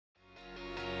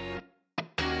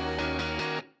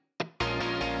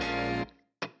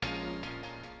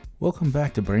Welcome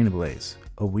back to Brain Ablaze,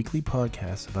 a weekly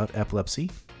podcast about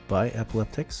epilepsy, by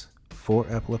epileptics, for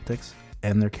epileptics,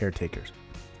 and their caretakers.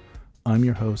 I'm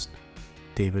your host,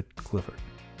 David Clifford.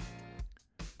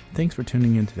 Thanks for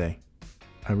tuning in today.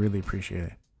 I really appreciate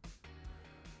it.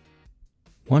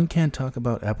 One can't talk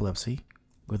about epilepsy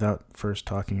without first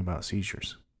talking about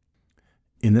seizures.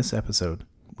 In this episode,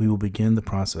 we will begin the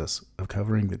process of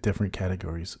covering the different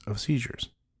categories of seizures.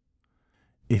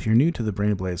 If you're new to the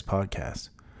Brain Ablaze podcast,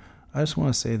 I just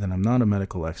want to say that I'm not a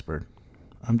medical expert.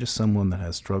 I'm just someone that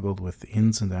has struggled with the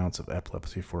ins and outs of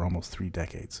epilepsy for almost 3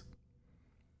 decades.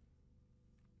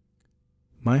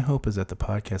 My hope is that the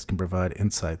podcast can provide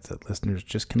insights that listeners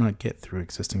just cannot get through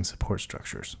existing support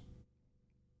structures.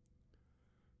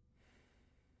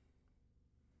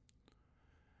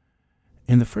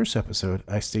 In the first episode,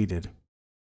 I stated,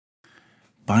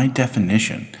 by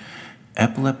definition,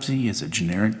 epilepsy is a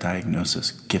generic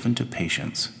diagnosis given to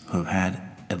patients who have had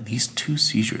at least 2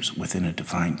 seizures within a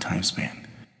defined time span.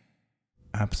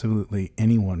 Absolutely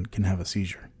anyone can have a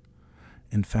seizure.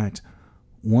 In fact,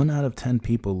 1 out of 10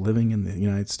 people living in the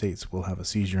United States will have a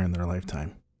seizure in their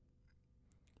lifetime.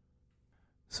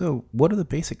 So, what are the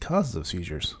basic causes of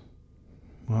seizures?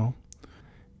 Well,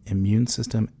 immune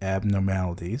system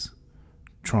abnormalities,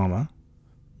 trauma,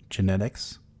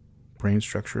 genetics, brain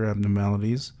structure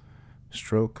abnormalities,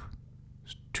 stroke,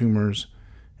 tumors,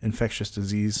 infectious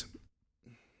disease.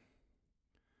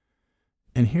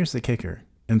 And here's the kicker.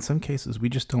 In some cases, we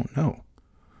just don't know.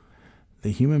 The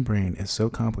human brain is so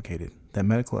complicated that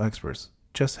medical experts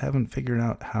just haven't figured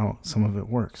out how some of it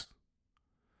works.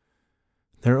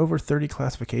 There are over 30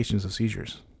 classifications of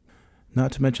seizures,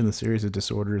 not to mention the series of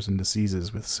disorders and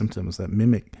diseases with symptoms that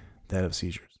mimic that of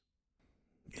seizures.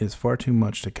 It is far too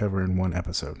much to cover in one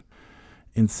episode.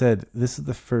 Instead, this is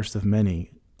the first of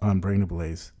many on Brain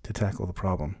Ablaze to tackle the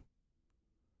problem.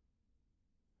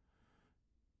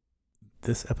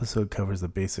 This episode covers the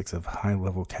basics of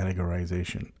high-level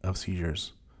categorization of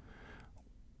seizures,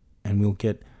 and we'll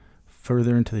get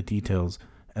further into the details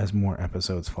as more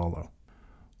episodes follow.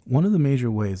 One of the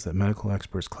major ways that medical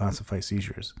experts classify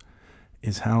seizures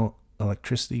is how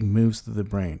electricity moves through the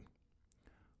brain,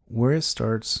 where it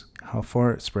starts, how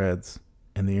far it spreads,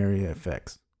 and the area it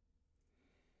affects.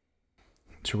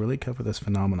 To really cover this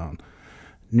phenomenon,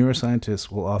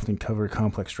 neuroscientists will often cover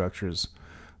complex structures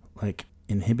like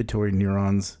inhibitory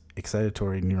neurons,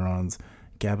 excitatory neurons,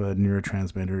 GABA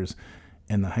neurotransmitters,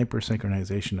 and the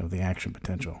hypersynchronization of the action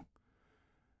potential.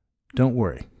 Don't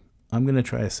worry, I'm going to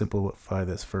try to simplify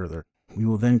this further. We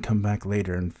will then come back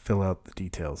later and fill out the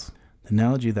details. The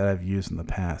analogy that I've used in the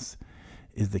past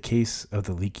is the case of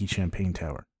the leaky champagne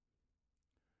tower.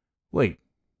 Wait,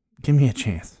 give me a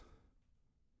chance.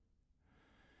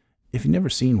 If you've never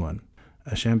seen one,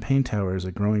 a champagne tower is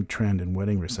a growing trend in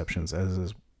wedding receptions, as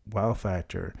is wow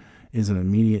factor is an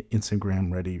immediate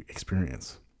Instagram-ready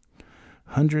experience.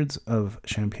 Hundreds of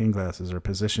champagne glasses are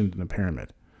positioned in a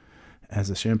pyramid. As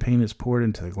the champagne is poured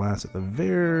into the glass at the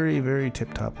very, very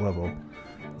tip-top level,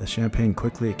 the champagne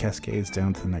quickly cascades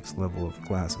down to the next level of the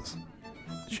glasses.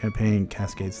 Champagne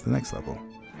cascades to the next level,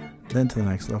 then to the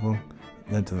next level,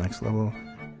 then to the next level.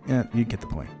 Yeah, you get the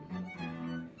point.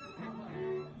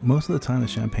 Most of the time, the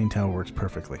champagne tower works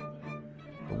perfectly.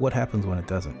 But what happens when it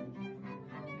doesn't?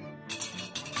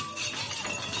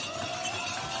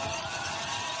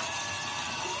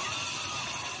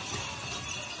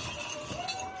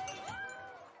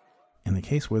 In the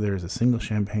case where there is a single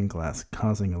champagne glass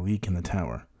causing a leak in the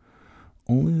tower,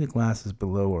 only the glasses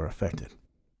below are affected.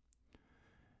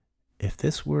 If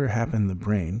this were to happen in the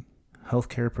brain,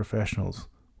 healthcare professionals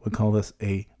would call this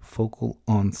a focal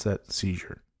onset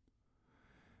seizure.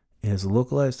 It is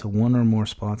localized to 1 or more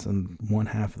spots in one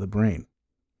half of the brain.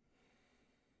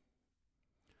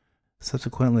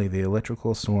 Subsequently, the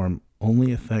electrical storm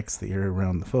only affects the area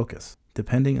around the focus.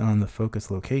 Depending on the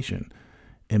focus location,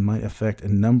 it might affect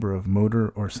a number of motor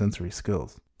or sensory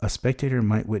skills. A spectator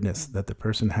might witness that the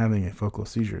person having a focal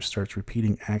seizure starts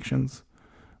repeating actions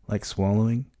like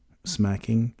swallowing,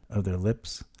 smacking of their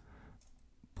lips,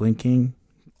 blinking,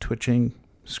 twitching,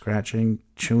 scratching,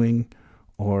 chewing,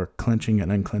 or clenching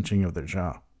and unclenching of their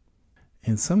jaw.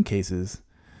 In some cases,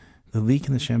 the leak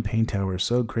in the champagne tower is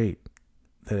so great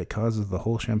that it causes the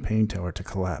whole champagne tower to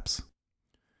collapse.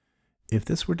 If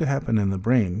this were to happen in the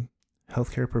brain,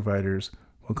 healthcare providers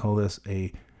will call this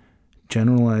a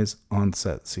generalized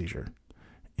onset seizure.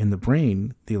 In the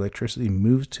brain, the electricity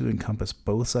moves to encompass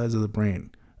both sides of the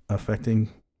brain, affecting,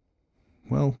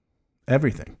 well,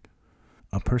 everything.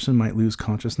 A person might lose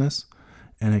consciousness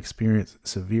and experience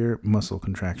severe muscle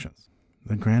contractions.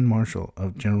 The grand marshal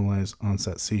of generalized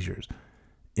onset seizures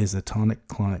is the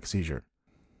tonic-clonic seizure.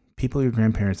 People your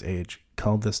grandparents' age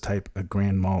called this type a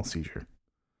grand mal seizure,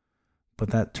 but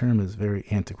that term is very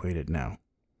antiquated now.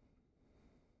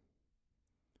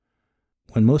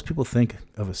 When most people think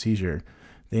of a seizure,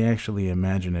 they actually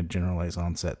imagine a generalized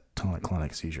onset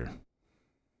tonic-clonic seizure.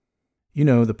 You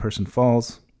know, the person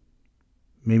falls,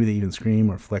 maybe they even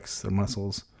scream or flex their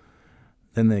muscles,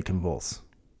 then they convulse.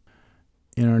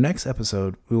 In our next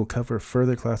episode, we will cover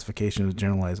further classification of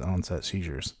generalized onset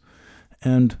seizures,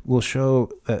 and we'll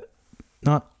show that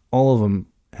not all of them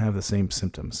have the same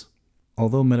symptoms.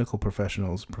 Although medical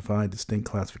professionals provide distinct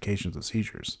classifications of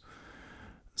seizures,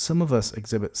 some of us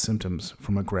exhibit symptoms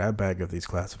from a grab bag of these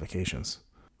classifications.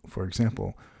 For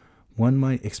example, one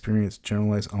might experience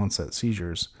generalized onset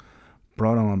seizures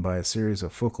brought on by a series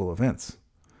of focal events.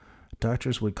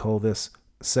 Doctors would call this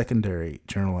secondary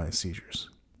generalized seizures.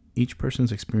 Each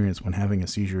person's experience when having a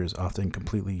seizure is often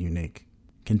completely unique.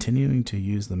 Continuing to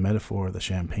use the metaphor of the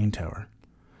champagne tower,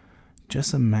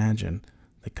 just imagine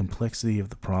the complexity of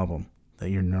the problem that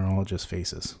your neurologist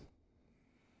faces.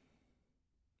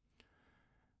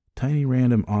 Tiny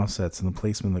random offsets in the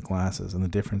placement of the glasses and the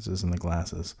differences in the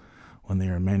glasses when they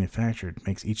are manufactured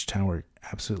makes each tower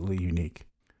absolutely unique.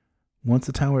 Once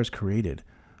the tower is created,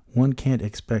 one can't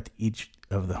expect each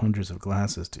of the hundreds of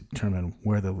glasses to determine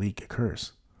where the leak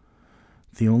occurs.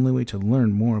 The only way to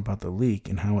learn more about the leak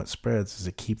and how it spreads is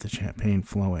to keep the champagne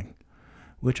flowing,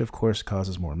 which of course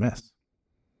causes more mess.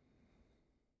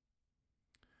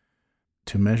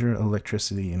 To measure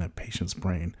electricity in a patient's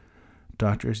brain,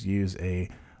 doctors use an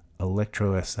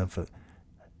electroencephalograph,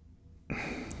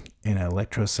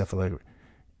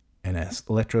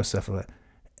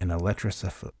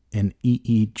 an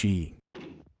EEG.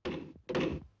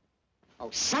 Oh,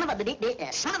 son of a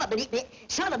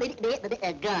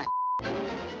gun.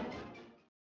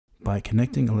 By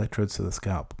connecting electrodes to the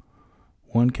scalp,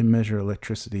 one can measure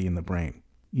electricity in the brain.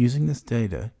 Using this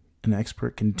data, an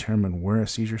expert can determine where a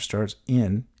seizure starts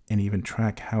in and even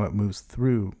track how it moves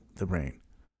through the brain.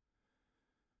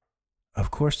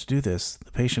 Of course, to do this,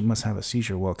 the patient must have a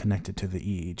seizure while connected to the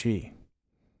EEG.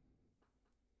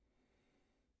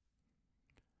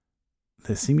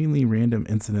 The seemingly random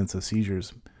incidence of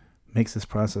seizures makes this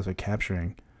process of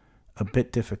capturing a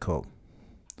bit difficult.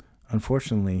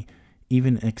 Unfortunately,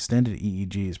 even extended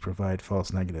EEGs provide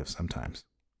false negatives sometimes.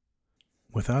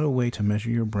 Without a way to measure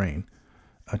your brain,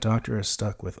 a doctor is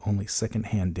stuck with only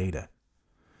second-hand data.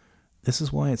 This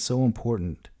is why it's so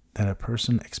important that a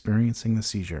person experiencing the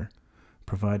seizure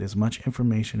provide as much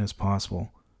information as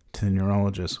possible to the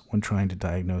neurologist when trying to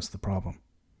diagnose the problem.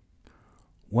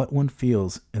 What one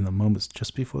feels in the moments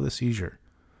just before the seizure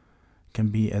can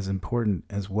be as important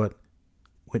as what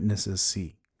witnesses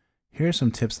see. Here are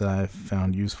some tips that I've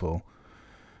found useful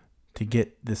to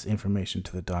get this information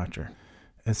to the doctor.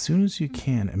 As soon as you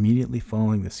can, immediately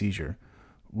following the seizure,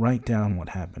 write down what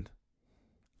happened.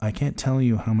 I can't tell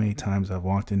you how many times I've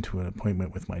walked into an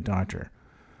appointment with my doctor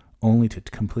only to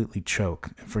completely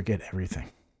choke and forget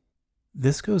everything.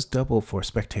 This goes double for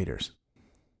spectators.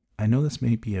 I know this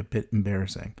may be a bit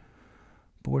embarrassing,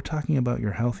 but we're talking about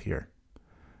your health here.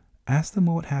 Ask them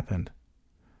what happened.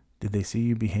 Did they see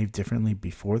you behave differently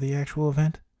before the actual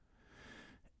event?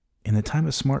 In the time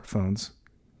of smartphones,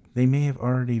 they may have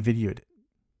already videoed it.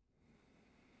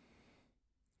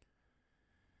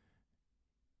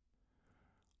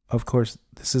 Of course,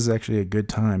 this is actually a good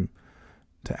time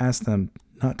to ask them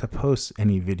not to post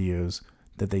any videos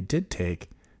that they did take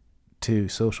to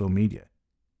social media.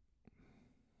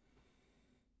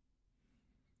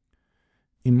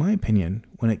 In my opinion,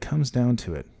 when it comes down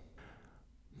to it,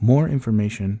 more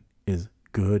information is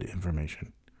good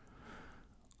information.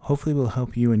 Hopefully, it will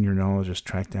help you and your neurologist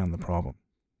track down the problem.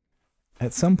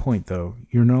 At some point, though,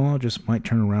 your neurologist might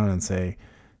turn around and say,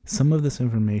 some of this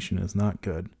information is not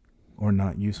good or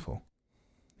not useful.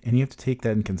 And you have to take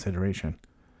that in consideration.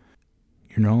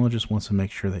 Your neurologist wants to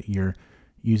make sure that you're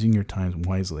using your time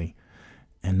wisely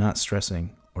and not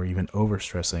stressing or even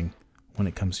overstressing when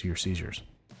it comes to your seizures.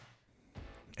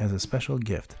 As a special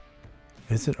gift,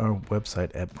 visit our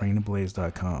website at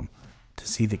brainablaze.com to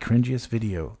see the cringiest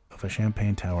video of a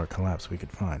champagne tower collapse we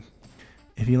could find.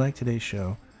 If you like today's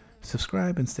show,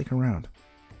 subscribe and stick around.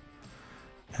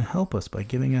 And help us by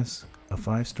giving us a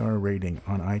 5-star rating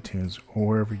on iTunes or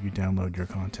wherever you download your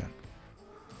content.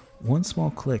 One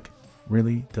small click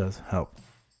really does help.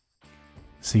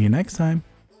 See you next time.